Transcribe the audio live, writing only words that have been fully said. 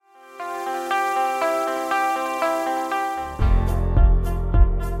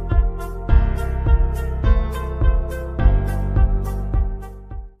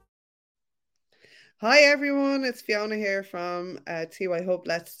Hi everyone, it's Fiona here from TY Hub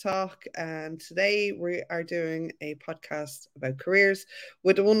Let's Talk, and today we are doing a podcast about careers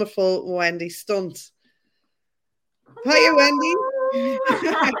with the wonderful Wendy Stunt. Hiya Wendy,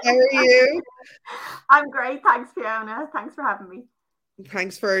 how are you? I'm great, thanks Fiona. Thanks for having me.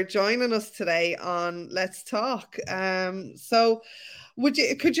 Thanks for joining us today on Let's Talk. So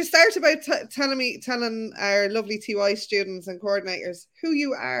could you start about telling our lovely TY students and coordinators who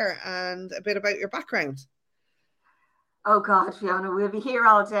you are and a bit about your background? Oh God, Fiona, we'll be here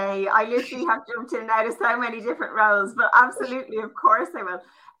all day. I literally have jumped in and out of so many different roles, but absolutely, of course I will.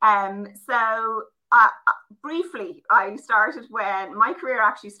 Briefly, I started when my career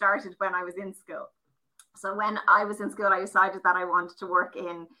actually started when I was in school. So when I was in school, I decided that I wanted to work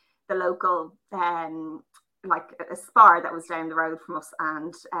in the local, like a Spar that was down the road from us.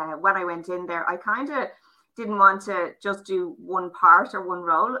 And when I went in there, I kind of didn't want to just do one part or one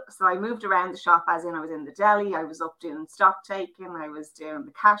role. So I moved around the shop, as in I was in the deli, I was up doing stock taking, I was doing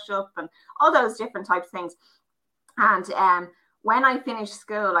the cash up and all those different types of things. And when I finished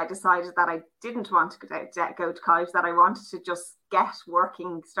school, I decided that I didn't want to go to college, that I wanted to just get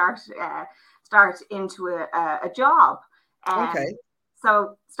working, start into a job. Okay.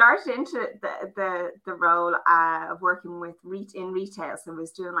 So started into the role of working in retail. So I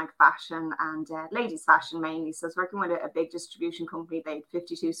was doing like fashion and ladies fashion mainly. So I was working with a big distribution company. They had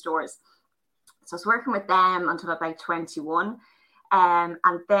 52 stores. So I was working with them until about 21. And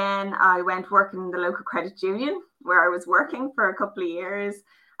then I went working in the local credit union where I was working for a couple of years.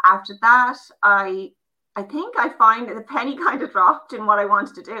 After that, I think I find the penny kind of dropped in what I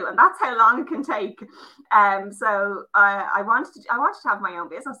wanted to do, and that's how long it can take. So I wanted to have my own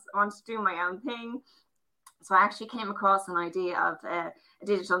business. I wanted to do my own thing. So I actually came across an idea of a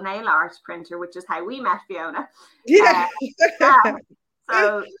digital nail art printer, which is how we met, Fiona. Yeah.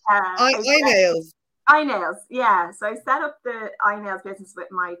 So iNails. iNails, yeah. So I set up the iNails business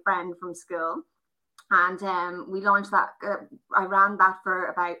with my friend from school. And we launched that. I ran that for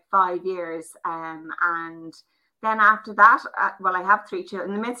about 5 years. And then after that, I have 3 children.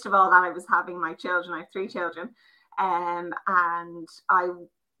 In the midst of all that, I was having my children. I have 3 children. And I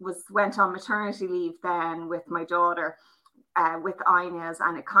went on maternity leave then with my daughter with iNails.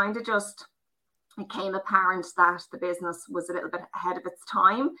 And it kind of just became apparent that the business was a little bit ahead of its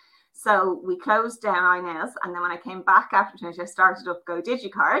time. So we closed down iNails. And then when I came back after maternity, I started up Go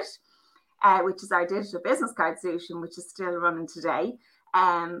DigiCard. Which is our digital business card solution, which is still running today.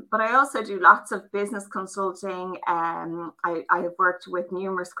 But I also do lots of business consulting. I have worked with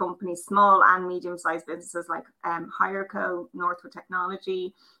numerous companies, small and medium-sized businesses like HireCo, Northwood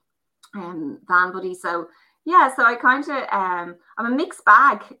Technology, VanBuddy. So yeah, so I kind of, I'm a mixed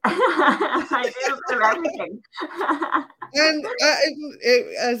bag. I do a bit of everything. And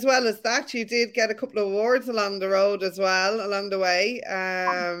as well as that, you did get a couple of awards along the road as well, along the way.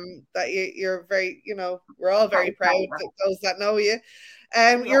 That you're very, we're all very proud of those that know you.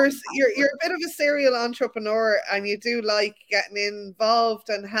 You're a bit of a serial entrepreneur, and you do like getting involved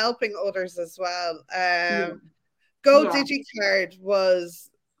and helping others as well. Go DigiCard was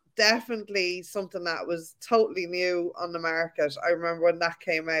definitely something that was totally new on the market. I remember when that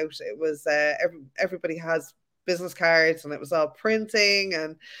came out, it was everybody has business cards, and it was all printing,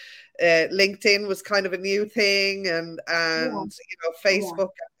 and LinkedIn was kind of a new thing, and Facebook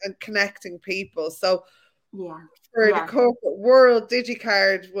and connecting people. So for the corporate world,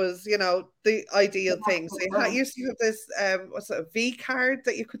 DigiCard was the ideal thing. So you used to have this what's it, a V card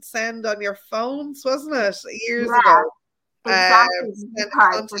that you could send on your phones, wasn't it, years ago? Exactly.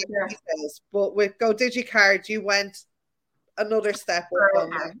 Details. But with Go DigiCard, you went another step up on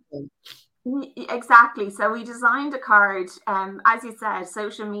that one. Exactly. So we designed a card, as you said,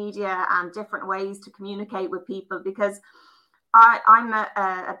 social media and different ways to communicate with people, because I'm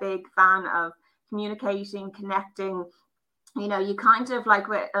a big fan of communicating, connecting. You kind of like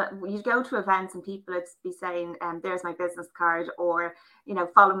you go to events and people would be saying, there's my business card, or,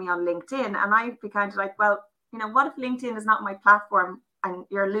 follow me on LinkedIn. And I'd be kind of like, well, what if LinkedIn is not my platform, and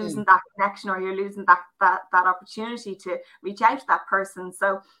you're losing that connection, or you're losing that opportunity to reach out to that person?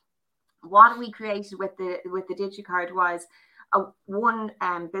 So what we created with the DigiCard was one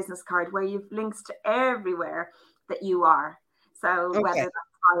business card where you've links to everywhere that you are. So whether that's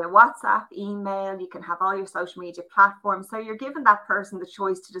via WhatsApp, email, you can have all your social media platforms. So you're giving that person the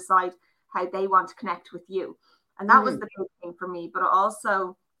choice to decide how they want to connect with you. And that was the big thing for me, but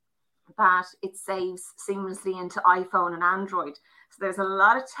also that it saves seamlessly into iPhone and Android. So there's a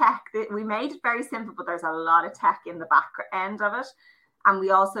lot of tech. We made it very simple, but there's a lot of tech in the back end of it. And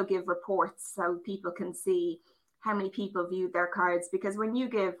we also give reports so people can see how many people viewed their cards, because when you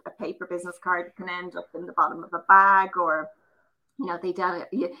give a paper business card, it can end up in the bottom of a bag, or they down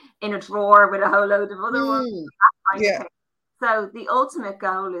in a drawer with a whole load of other ones, that kind of thing. So the ultimate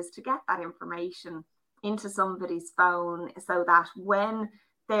goal is to get that information into somebody's phone, so that when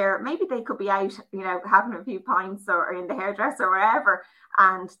maybe they could be out, having a few pints or in the hairdresser or wherever,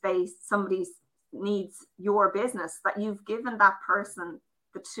 and somebody needs your business, that you've given that person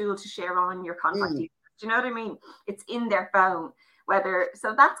the tool to share on your contact details. Do you know what I mean? It's in their phone.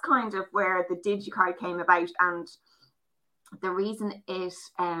 So that's kind of where the DigiCard came about. And the reason it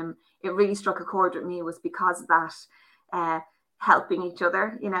really struck a chord with me was because of that, helping each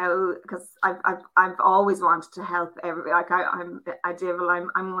other, because I've always wanted to help everybody. Like I'm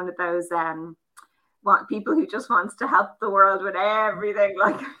one of those people who just wants to help the world with everything,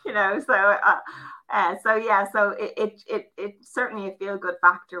 so it's certainly a feel good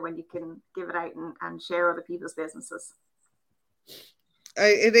factor when you can give it out and share other people's businesses.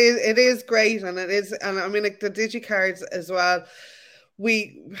 It is great, and I mean, like the DigiCards as well.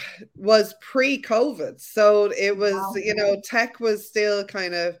 Was pre-COVID, so it was tech was still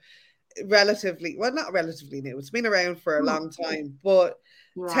kind of relatively, well, not relatively new. It's been around for a long time, but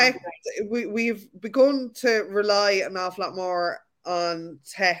tech, we've begun to rely an awful lot more on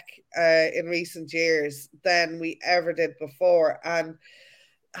tech in recent years than we ever did before. And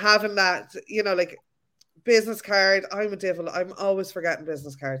having that, like business card, I'm a devil. I'm always forgetting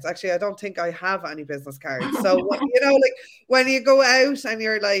business cards. Actually, I don't think I have any business cards. So, like when you go out and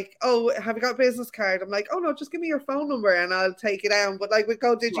you're like, oh, have you got a business card? I'm like, oh no, just give me your phone number and I'll take it down. But like with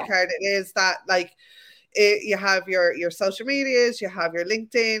Go DigiCard, it is that like you have your social medias, you have your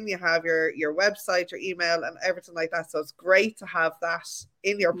LinkedIn, you have your website, your email, and everything like that. So it's great to have that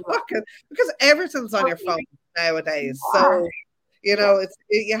in your pocket, because everything's on your phone nowadays. So it's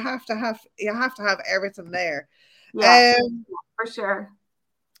you have to have everything there. For sure.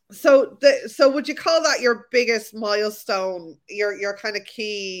 So would you call that your biggest milestone, your kind of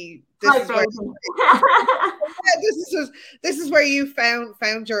key? This is where you found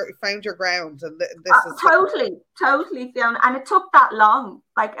your ground, and this is totally, Fiona. And it took that long,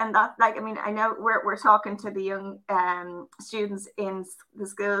 I mean, I know we're talking to the young students in the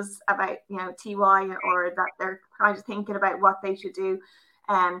schools about TY, or that they're kind of thinking about what they should do.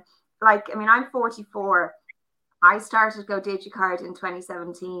 I mean, I'm 44. I started Go DigiCard in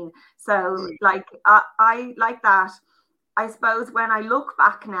 2017. So I like that. I suppose when I look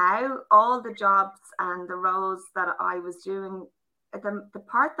back now, all the jobs and the roles that I was doing, the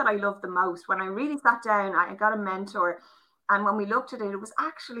part that I loved the most, when I really sat down, I got a mentor, and when we looked at it, it was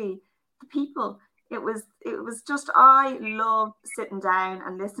actually the people. It was just, I love sitting down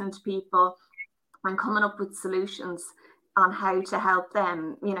and listening to people and coming up with solutions on how to help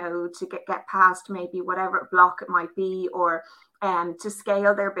them, to get past maybe whatever block it might be, or to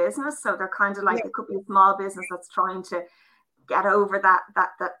scale their business. So they're kind of like, it could be a small business that's trying to get over that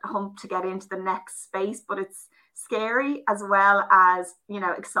hump to get into the next space, but it's scary as well as,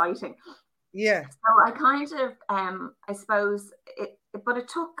 exciting. Yeah. So I kind of, I suppose but it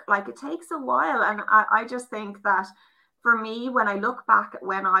takes a while. And I just think that for me, when I look back at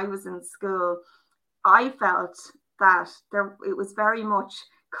when I was in school, I felt that it was very much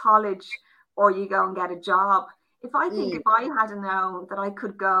college or you go and get a job. If I had known that I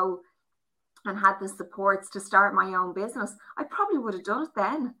could go and had the supports to start my own business, I probably would have done it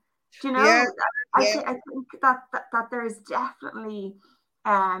then. Do you know? Yeah. I think that there is definitely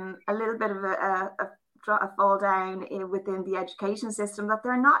a little bit of a fall down within the education system, that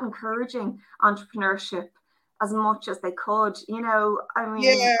they're not encouraging entrepreneurship as much as they could. I mean,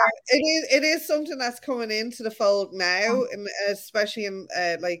 it is something that's coming into the fold now, and especially in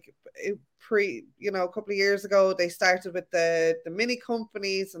a couple of years ago, they started with the mini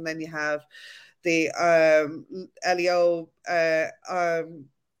companies, and then you have the LEO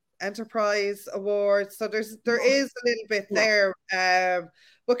Enterprise Awards. So there is a little bit there,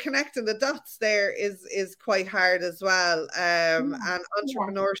 but connecting the dots there is quite hard as well. And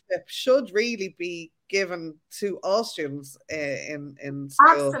entrepreneurship should really be given to all students in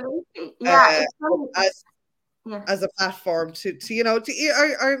school. Absolutely, as a platform to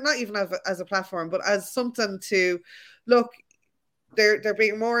or not even as a platform, but as something to look. They're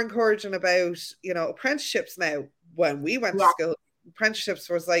being more encouraging about apprenticeships now. When we went to school, apprenticeships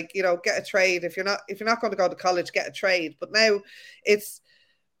was like, get a trade. If you're not going to go to college, get a trade. But now it's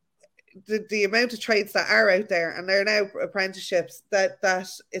the amount of trades that are out there, and they're now apprenticeships, that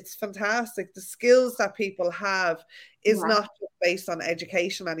it's fantastic. The skills that people have is not just based on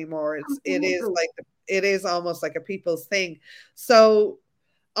education anymore. It is almost like a people's thing. So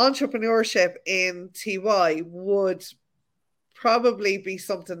entrepreneurship in TY would probably be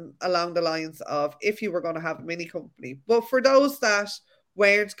something along the lines of if you were going to have a mini company. But for those that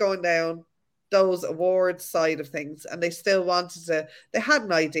weren't going down those awards side of things and they still wanted to, they had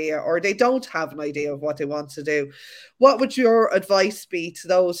an idea or they don't have an idea of what they want to do, what would your advice be to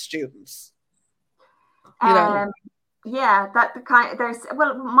those students? Yeah, that the kind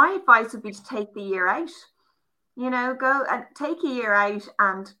my advice would be to take the year out. Go and take a year out,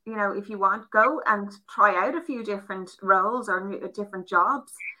 and if you want, go and try out a few different roles or different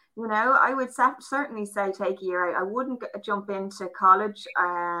jobs. I would certainly say take a year out. I wouldn't jump into college.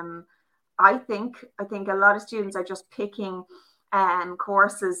 I think a lot of students are just picking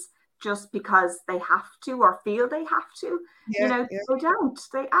courses just because they have to or feel they have to. They don't.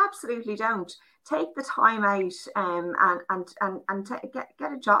 They absolutely don't. Take the time out and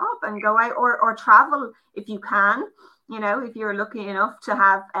get a job and go out or travel if you can. If you're lucky enough to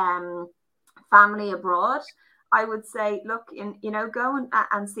have family abroad, I would say, look, go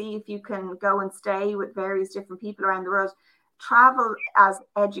and see if you can go and stay with various different people around the world. Travel as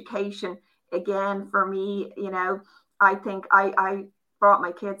education. Again, for me, I think I brought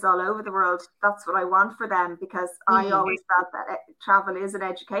my kids all over the world. That's what I want for them because I always felt that travel is an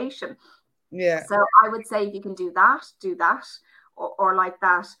education. Yeah. So I would say if you can do that, or like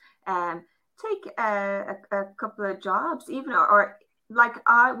that. Take a couple of jobs, even or like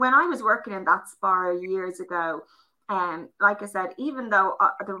when I was working in that Spar years ago. Like I said, even though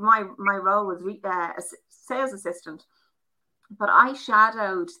my role was a sales assistant, but I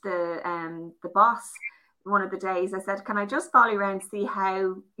shadowed the boss one of the days. I said, can I just follow you around and see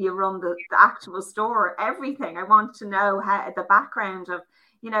how you run the actual store, everything? I want to know how the background of,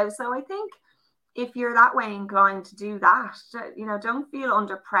 so I think if you're that way inclined to do that, don't feel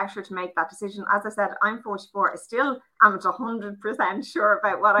under pressure to make that decision. As I said, I'm 44. I still am not 100% sure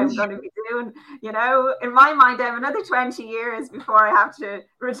about what I'm going to be doing. In my mind, I have another 20 years before I have to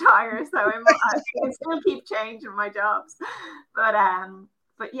retire. So I can still keep changing my jobs. But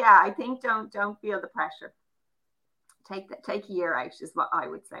yeah, I think don't feel the pressure. Take a year out is what I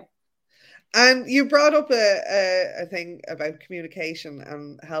would say. And you brought up a thing about communication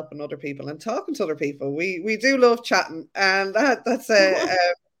and helping other people and talking to other people. We do love chatting, and that's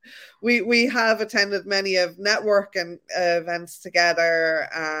we have attended many of networking events together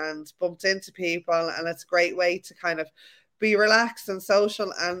and bumped into people, and it's a great way to kind of be relaxed and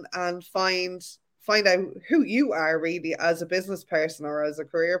social and find out who you are really as a business person or as a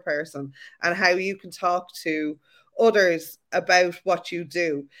career person and how you can talk to others about what you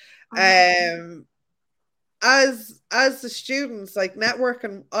do. As the students, like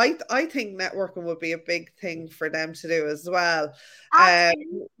networking, I think networking would be a big thing for them to do as well. Have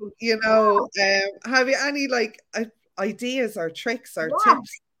you any like ideas or tricks or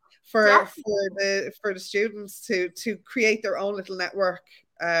tips for the students to create their own little network?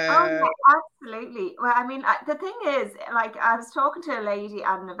 Absolutely. Well, I mean, the thing is, like, I was talking to a lady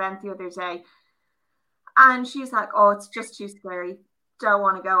at an event the other day, and she's like, "Oh, it's just too scary. Don't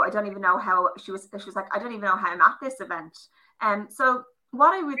want to go. I don't even know how." She was like, "I don't even know how I'm at this event." So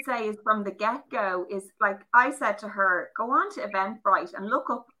what I would say is from the get-go is, like I said to her, go on to Eventbrite and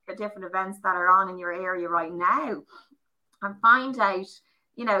look up the different events that are on in your area right now and find out,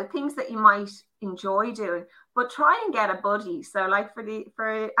 things that you might enjoy doing, but try and get a buddy. So like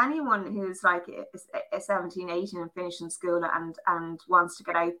for anyone who's like a 17, 18 and finishing school and wants to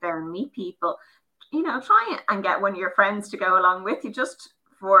get out there and meet people, try and get one of your friends to go along with you just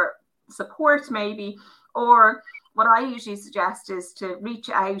for support maybe. Or what I usually suggest is to reach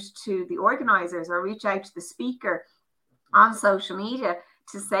out to the organizers or reach out to the speaker on social media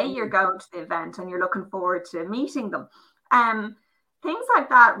to say you're going to the event and you're looking forward to meeting them. Things like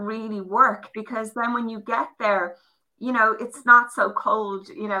that really work because then when you get there, it's not so cold.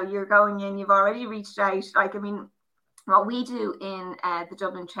 You're going in, you've already reached out. Like, I mean, what we do in the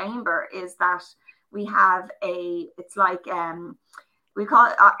Dublin Chamber is that we have it's like, we call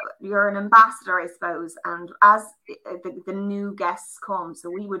it, you're an ambassador, I suppose. And as the new guests come, so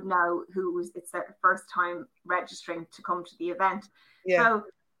we would know it's their first time registering to come to the event. Yeah. So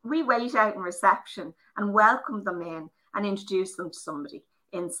we wait out in reception and welcome them in and introduce them to somebody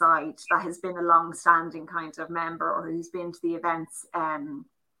inside that has been a long-standing kind of member or who's been to the events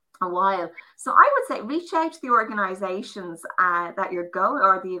a while. So I would say reach out to the organizations that you're going,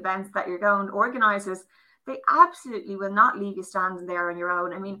 or the events that you're going. Organizers, they absolutely will not leave you standing there on your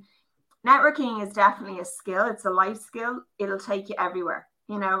own. I mean, networking is definitely a skill. It's a life skill. It'll take you everywhere,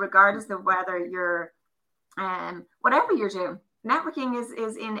 regardless of whether you're whatever you're doing. Networking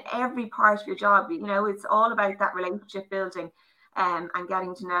is in every part of your job. It's all about that relationship building. and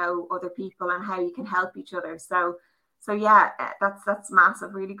getting to know other people and how you can help each other. So yeah, that's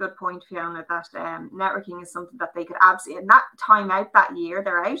massive. Really good point, Fiona, that networking is something that they could absolutely, in that time out that year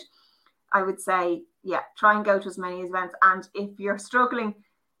they're out, I would say, yeah, try and go to as many events. And if you're struggling,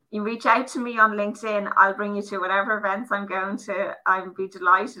 you reach out to me on LinkedIn. I'll bring you to whatever events I'm going to. I would be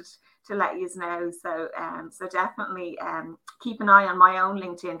delighted to let you know. So definitely keep an eye on my own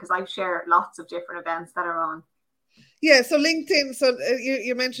LinkedIn, because I share lots of different events that are on. Yeah, so LinkedIn. So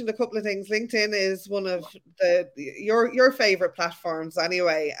you mentioned a couple of things. LinkedIn is one of your favorite platforms,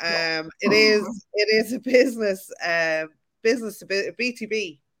 anyway. It is a business to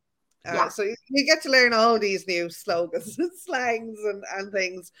B2B. So you get to learn all these new slogans and slangs and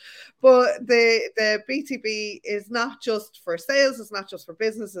things, but the B2B is not just for sales, it's not just for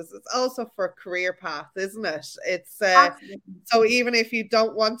businesses, it's also for career path, isn't it? It's so even if you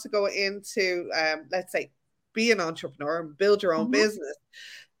don't want to go into let's say be an entrepreneur and build your own business,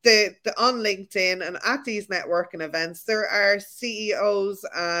 the on LinkedIn and at these networking events, there are CEOs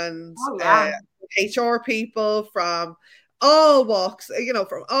and HR people from all walks,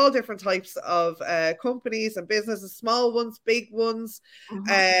 from all different types of companies and businesses, small ones, big ones.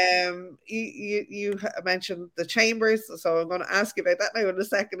 You mentioned the chambers, so I'm going to ask you about that now in a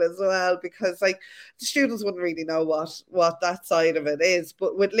second as well, because the students wouldn't really know what that side of it is.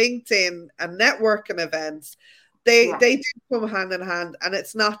 But with LinkedIn and networking events, they do come hand in hand, and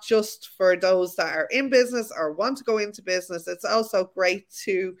it's not just for those that are in business or want to go into business. It's also great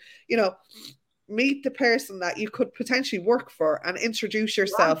to meet the person that you could potentially work for and introduce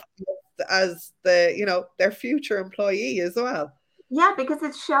yourself as their future employee as well. Yeah, because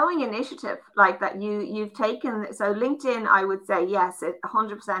it's showing initiative like that you've taken. So LinkedIn, I would say, yes,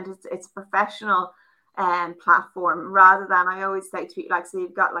 100%. It's professional platform, rather than, I always say to people, so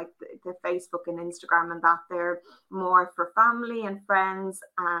you've got the Facebook and Instagram, and that they're more for family and friends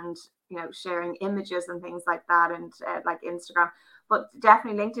and sharing images and things like that, and like Instagram. But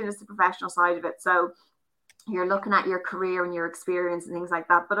definitely LinkedIn is the professional side of it. So you're looking at your career and your experience and things like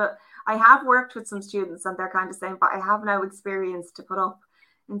that. But I have worked with some students, and they're kind of saying, but I have no experience to put up,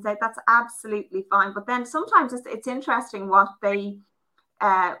 and say that's absolutely fine. But then sometimes it's interesting what they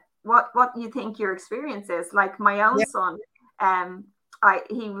what you think your experience is. Like my own son, I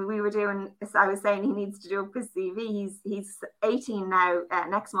was saying he needs to do up his CV. He's 18 now,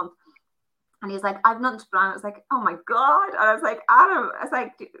 next month. And he's like, I've nothing to plan. I was like, oh my God. And I was like, Adam,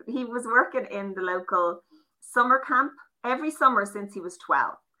 he was working in the local summer camp every summer since he was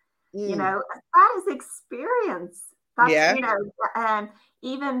 12. That is experience. That's,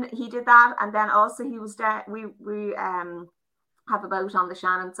 even he did that. And then also he was we have a boat on the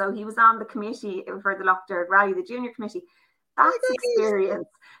Shannon. So he was on the committee for the Lough Rally, the junior committee. That's experience.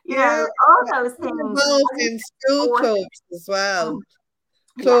 All those things. Involved in school clubs as well.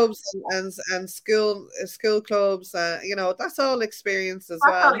 Clubs and school clubs, that's all experience as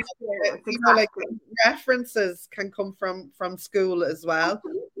well. Exactly. References can come from school as well.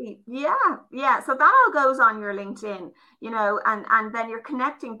 Absolutely. Yeah. So that all goes on your LinkedIn, and then you're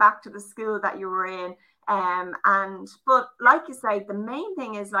connecting back to the school that you were in. But like you say, the main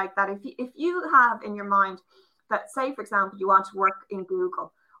thing is that if you have in your mind that, say for example, you want to work in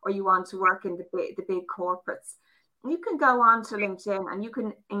Google, or you want to work in the big corporates, you can go on to LinkedIn and you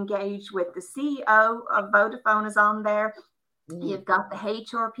can engage with the CEO of Vodafone is on there. You've got the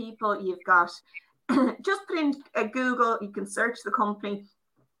HR people, you've got just put in Google, you can search the company,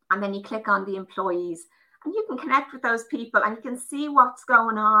 and then you click on the employees, and you can connect with those people, and you can see what's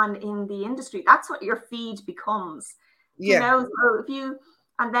going on in the industry. That's what your feed becomes. So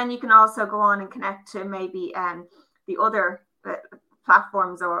and then you can also go on and connect to maybe the other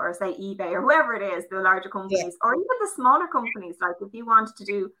platforms, or say eBay or whoever it is, the larger companies, or even the smaller companies. Like if you want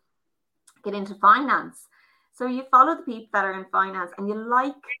to get into finance, so you follow the people that are in finance, and you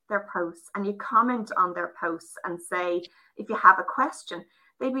like their posts, and you comment on their posts, and say if you have a question,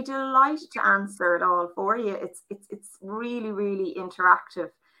 they'd be delighted to answer it all for you. It's really, really interactive.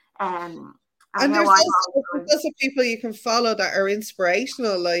 And there's also people you can follow that are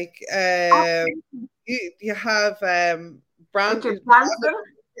inspirational. Like you have Richard Branson.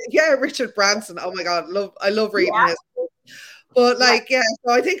 Richard Branson. Oh my God, I love reading his book. But so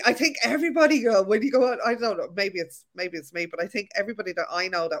I think everybody when you go on, I don't know, maybe it's me, but I think everybody that I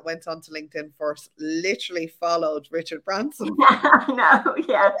know that went onto LinkedIn first literally followed Richard Branson. No,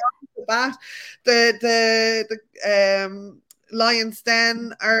 yeah. The Lion's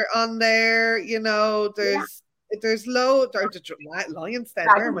Den are on there. There's loads. Lion's Den.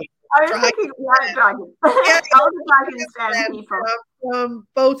 I was thinking Dragon. All the Lion's Den people. from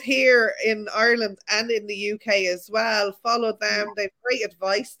both here in Ireland and in the UK as well. Follow them. They've great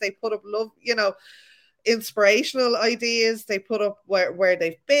advice. They put up inspirational ideas. They put up where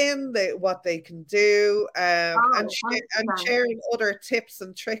they've been, what they can do, and sharing other tips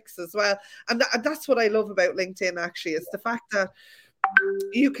and tricks as well. And that's what I love about LinkedIn, actually, is the fact that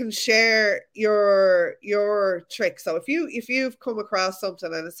you can share your tricks. So if you've come across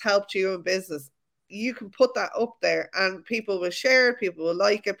something and it's helped you in business, you can put that up there and people will share it, people will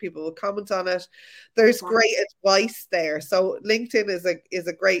like it, people will comment on it. There's great advice there. So LinkedIn is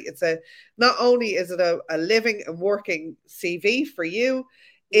a great, not only is it a living and working CV for you,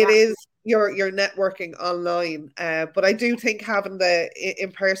 it is your networking online. But I do think having the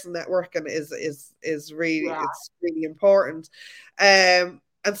in-person networking is really it's really important. And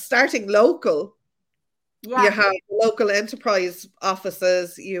starting local, you have local enterprise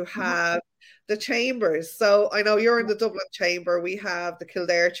offices, you have the chambers. So I know you're in the Dublin chamber. We have the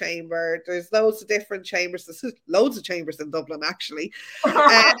Kildare chamber. There's loads of different chambers. There's loads of chambers in Dublin, actually. There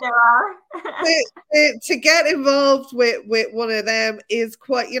are. To get involved with one of them is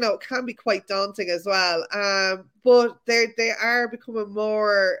quite, can be quite daunting as well. But they are becoming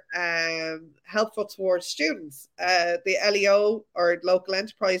more helpful towards students. The LEO, or local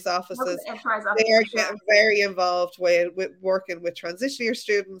enterprise offices, they are getting very involved with working with transition year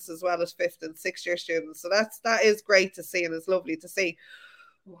students as well as 5th and 6th year students. So that is great to see, and it's lovely to see.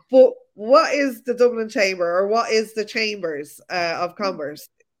 But what is the Dublin Chamber, or what is the Chambers of Commerce?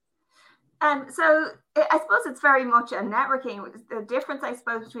 So I suppose it's very much a networking. The difference, I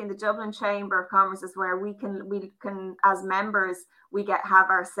suppose, between the Dublin Chamber of Commerce is where we can as members, we have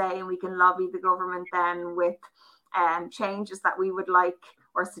our say, and we can lobby the government then with changes that we would like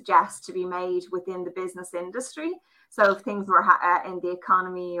or suggest to be made within the business industry. So if things were in the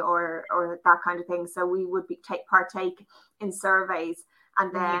economy or that kind of thing, so we would partake in surveys,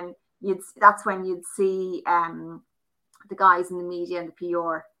 and then that's when you'd see the guys in the media and the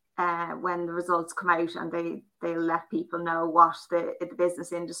PR. When the results come out, and they'll let people know what the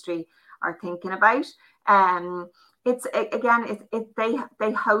business industry are thinking about.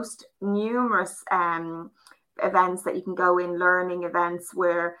 They host numerous events that you can go in, learning events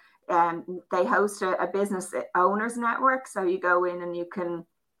where they host a business owners network. So you go in and you can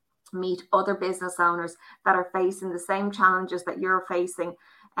meet other business owners that are facing the same challenges that you're facing,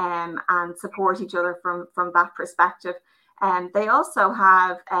 and support each other from that perspective. They also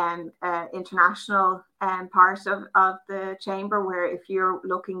have international part of the chamber, where if you're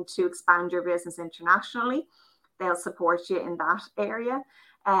looking to expand your business internationally, they'll support you in that area.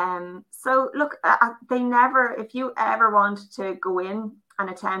 So look, if you ever want to go in and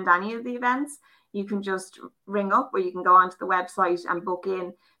attend any of the events, you can just ring up, or you can go onto the website and book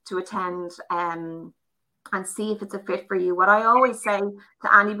in to attend and see if it's a fit for you. What I always say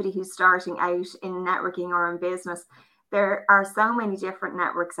to anybody who's starting out in networking or in business, there are so many different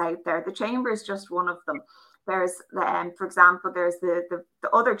networks out there. The chamber is just one of them. There's, for example, there's the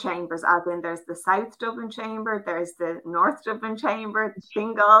other chambers, as in there's the South Dublin Chamber, there's the North Dublin Chamber, the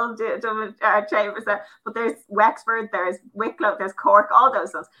Shingle Dublin chambers, but there's Wexford, there's Wicklow, there's Cork, all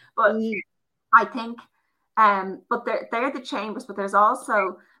those ones. But I think, but they're the chambers, but there's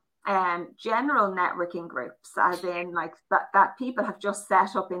also general networking groups, as in like that people have just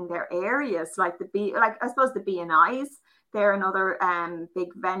set up in their areas, like I suppose the BNIs. They're another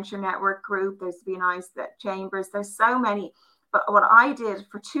big venture network group. There's BNIs, the chambers. There's so many. But what I did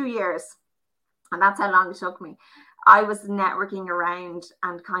for 2 years, and that's how long it took me, I was networking around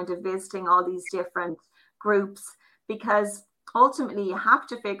and kind of visiting all these different groups, because ultimately you have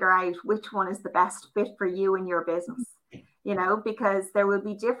to figure out which one is the best fit for you and your business. Because there will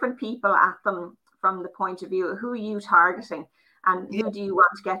be different people at them from the point of view of who are you targeting and who do you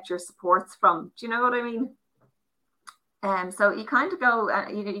want to get your supports from. Do you know what I mean? So you kind of go,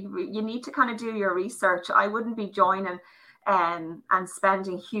 you need to kind of do your research. I wouldn't be joining and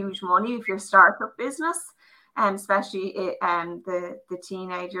spending huge money if you're a startup business, especially the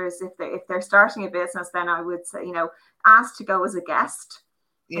teenagers. If they're starting a business, then I would say, ask to go as a guest.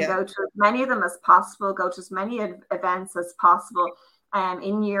 And go to as many of them as possible, go to as many events as possible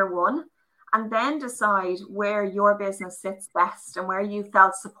in year one, and then decide where your business sits best and where you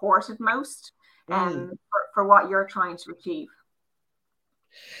felt supported most for what you're trying to achieve.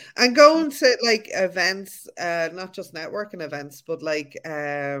 And going to like events, not just networking events, but like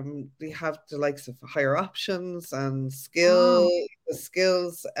we have the likes of Higher Options and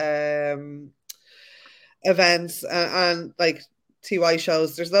skills events and like TY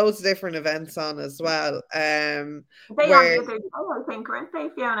shows. There's loads of different events on as well. I think, aren't they,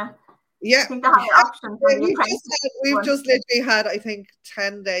 Fiona? Yeah. I think they have the option for the apprentice. We've just literally had, I think,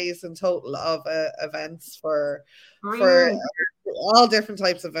 10 days in total of events for all different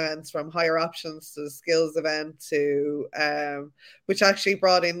types of events, from higher options to the skills event to which actually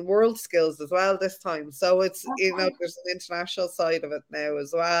brought in world skills as well this time. So it's you know, there's an international side of it now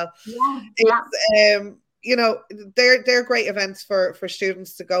as well. It's, you know, they're great events for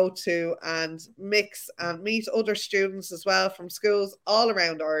students to go to and mix and meet other students as well from schools all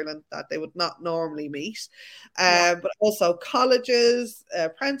around Ireland that they would not normally meet. But also colleges,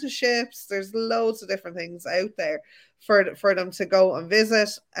 apprenticeships, there's loads of different things out there for them to go and visit,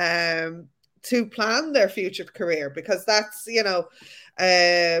 to plan their future career, because that's, you know,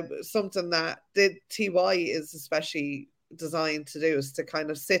 something that the TY is especially designed to do, is to kind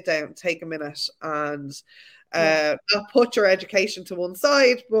of sit down, take a minute, and not put your education to one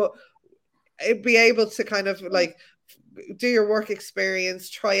side, but be able to kind of like do your work experience,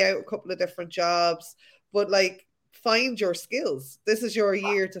 try out a couple of different jobs, but like find your skills. This is your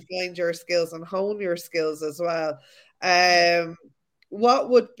year to find your skills and hone your skills as well. What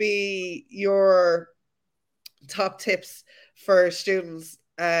would be your top tips for students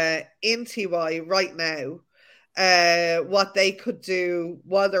in TY right now? What they could do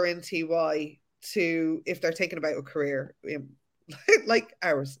while they're in TY to, if they're thinking about a career, like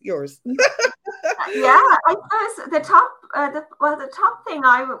yours. I suppose the top thing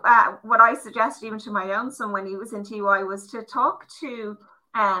what I suggested even to my own son when he was in TY was to talk to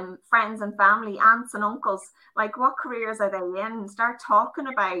friends and family, aunts and uncles, like what careers are they in, and start talking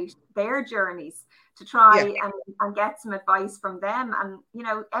about their journeys to try and get some advice from them. And you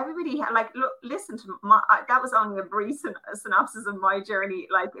know, everybody like listen to that was only a brief synopsis of my journey.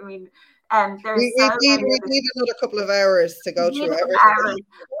 Like, I mean, we need another couple of hours to go through everything.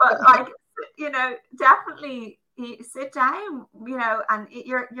 But like, you know, definitely sit down, you know, and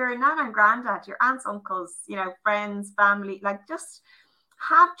your nana and granddad, your aunts, uncles, you know, friends, family, like just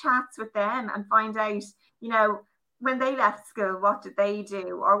have chats with them and find out, you know, when they left school, what did they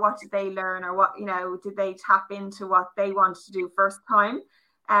do, or what did they learn, or what, you know, did they tap into what they wanted to do first time?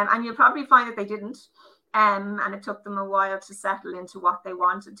 And you'll probably find that they didn't, and it took them a while to settle into what they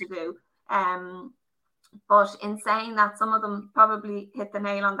wanted to do. But in saying that, some of them probably hit the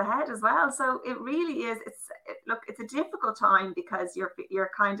nail on the head as well. So it really is. It's a difficult time because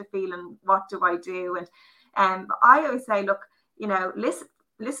you're kind of feeling, what do I do? And I always say, look, you know,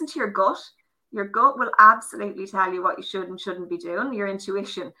 listen to your gut. Your gut will absolutely tell you what you should and shouldn't be doing. Your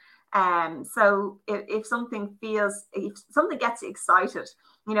intuition. So if something gets you excited,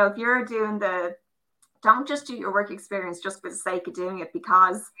 you know, if you're doing don't just do your work experience just for the sake of doing it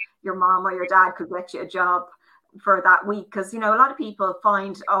because your mom or your dad could get you a job for that week. Because, you know, a lot of people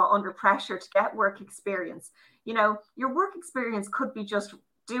find under pressure to get work experience. You know, your work experience could be just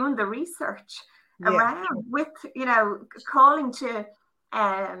doing the research around with, you know, calling to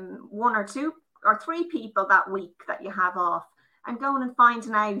one or two or three people that week that you have off and going and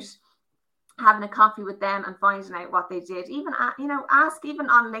finding out, having a coffee with them and finding out what they did. Even, you know, ask even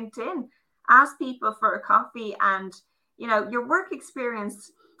on LinkedIn. Ask people for a coffee. And, you know, your work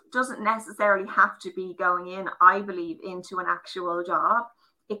experience doesn't necessarily have to be going in, I believe, into an actual job.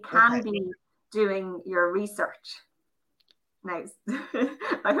 It can be doing your research. Nice.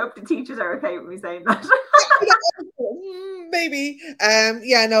 I hope the teachers are okay with me saying that. Maybe.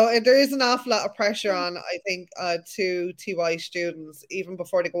 No, there is an awful lot of pressure on, I think, to TY students, even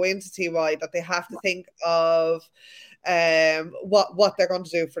before they go into TY, that they have to think of what they're going to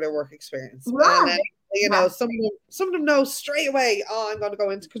do for their work experience. And then, you know, some of them know straight away, I'm going to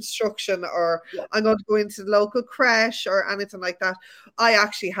go into construction, or I'm going to go into the local creche or anything like that. I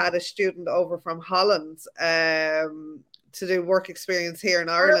actually had a student over from Holland to do work experience here in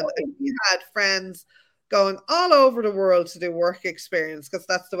Ireland. And he had friends going all over the world to do work experience, because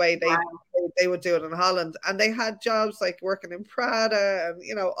that's the way they would do it in Holland. And they had jobs like working in Prada and,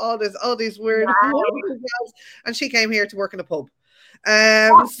 you know, all these weird jobs. And she came here to work in a pub.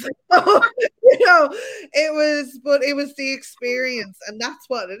 So, you know, it was the experience, and that's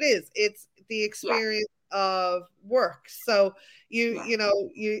what it is. It's the experience of work. So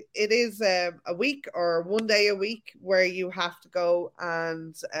it is a week or one day a week where you have to go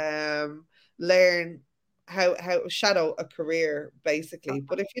and learn how shadow a career, basically.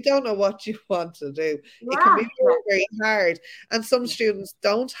 But if you don't know what you want to do, it can be very, very hard. And some students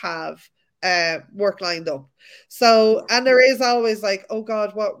don't have work lined up. So, and there is always like, oh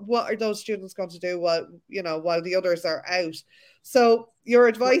God, what are those students going to do while the others are out? So your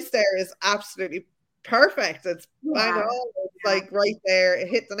advice there is absolutely perfect. It's bang on. like right there. It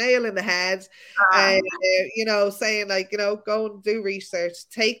hit the nail in the head. And, saying like, go and do research,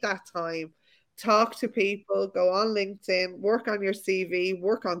 take that time, talk to people, go on LinkedIn, work on your CV,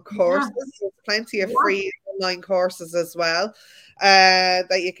 work on courses. There's plenty of free online courses as well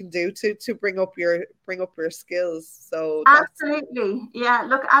that you can do to bring up your skills. So absolutely,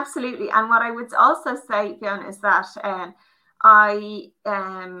 look, absolutely. And what I would also say, Fiona, is that I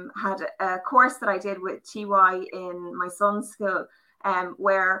had a course that I did with TY in my son's school,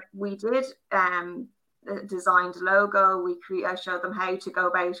 where we did designed a logo. I showed them how to go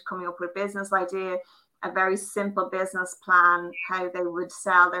about coming up with a business idea, a very simple business plan, how they would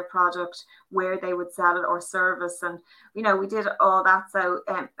sell their product, where they would sell it or service. And, we did all that. So,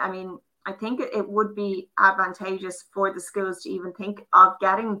 I think it would be advantageous for the schools to even think of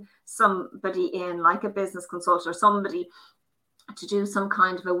getting somebody in, like a business consultant or somebody, to do some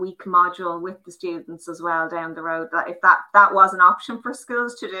kind of a week module with the students as well down the road. That if that was an option for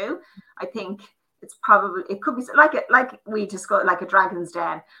schools to do, I think it could be like we discussed, like a Dragon's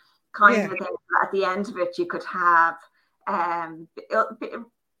Den kind of a thing. At the end of it, you could have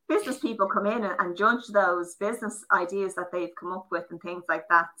business people come in and judge those business ideas that they've come up with and things like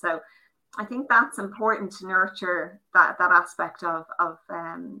that. So I think that's important to nurture that aspect of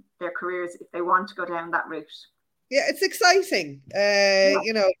their careers if they want to go down that route. Yeah, it's exciting,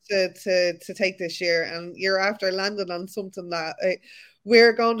 to take this year, and you're after landing on something that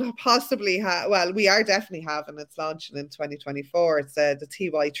we're going to possibly have. Well, we are definitely having. It's launching in 2024. It's the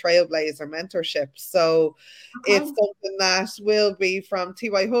TY Trailblazer Mentorship. So it's something that will be from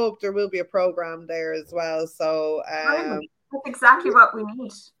TY Hub. There will be a program there as well. So that's exactly what we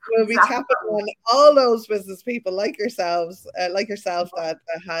need. We'll be tapping on all those business people like yourself that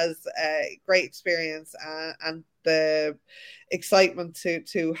has great experience and the excitement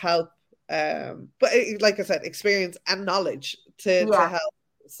to help. But like I said, experience and knowledge to help.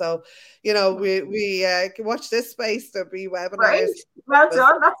 So, we can watch this space. There'll be webinars. Great. Well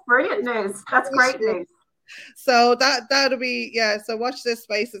done. That's brilliant news. That's great news. So that'll be so watch this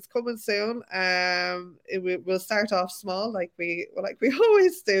space. It's coming soon. We'll start off small like we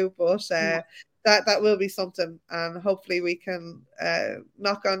always do, but that will be something, and hopefully we can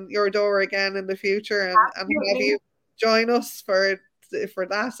knock on your door again in the future and have you join us for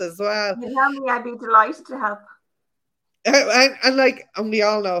that as well. You tell me, I'd be delighted to help. And we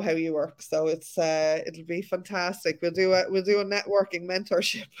all know how you work, so it's it'll be fantastic. We'll do a networking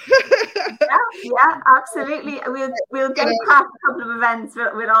mentorship. yeah, absolutely. We'll get past a couple of events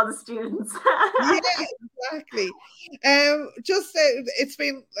with all the students. Yeah, exactly. It's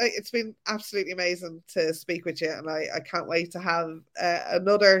been absolutely amazing to speak with you, and I can't wait to have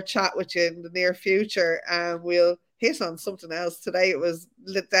another chat with you in the near future. And we'll hit on something else. Today it was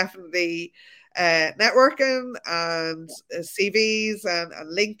definitely networking and CVs and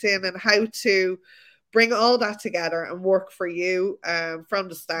LinkedIn, and how to bring all that together and work for you from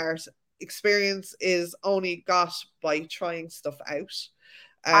the start. Experience is only got by trying stuff out.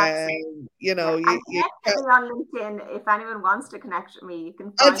 You on LinkedIn. If anyone wants to connect with me, you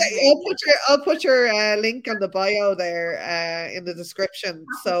can find I'll put your link on the bio there in the description,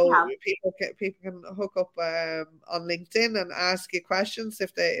 so people can hook up on LinkedIn and ask you questions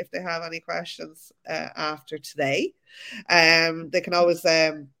if they have any questions after today. They can always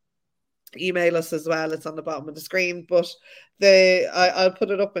email us as well. It's on the bottom of the screen, but I'll put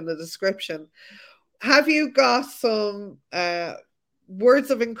it up in the description. Have you got some words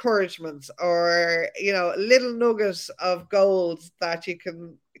of encouragement or little nuggets of gold that you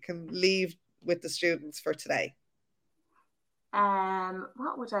can leave with the students for today?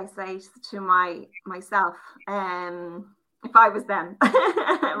 What would I say to myself if I was them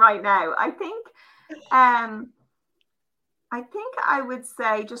right now? I think I would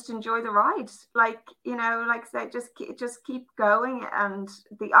say just enjoy the ride. Like I said, just keep going, and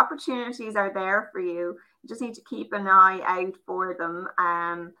the opportunities are there for you. You just need to keep an eye out for them,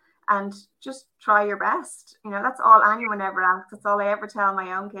 and just try your best. That's all anyone ever asks. That's all I ever tell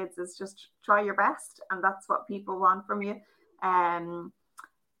my own kids is just try your best, and that's what people want from you.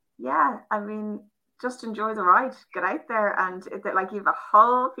 Just enjoy the ride. Get out there, and you have a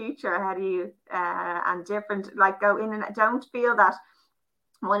whole future ahead of you, and different. Go in, and don't feel that.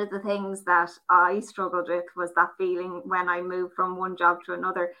 One of the things that I struggled with was that feeling when I moved from one job to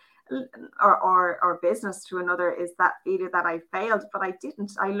another, or business to another, is that feeling that I failed, but I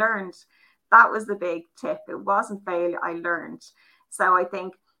didn't. I learned. That was the big tip. It wasn't failure. I learned. So I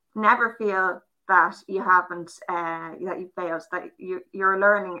think never feel that you haven't, that you failed, that you're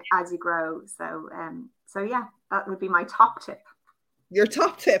learning as you grow. So yeah, that would be my top tip. your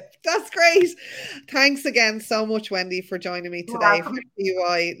top tip. That's great. Thanks again so much, Wendy, for joining me today for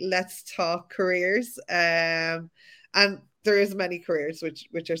PY Let's Talk Careers. And there is many careers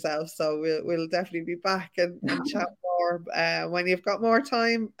with yourself, so we'll definitely be back and chat more when you've got more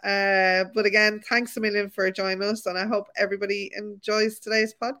time. But again, thanks a million for joining us, and I hope everybody enjoys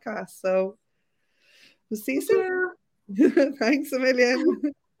today's podcast. So we'll see you soon. Thanks a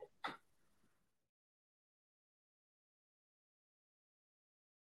million.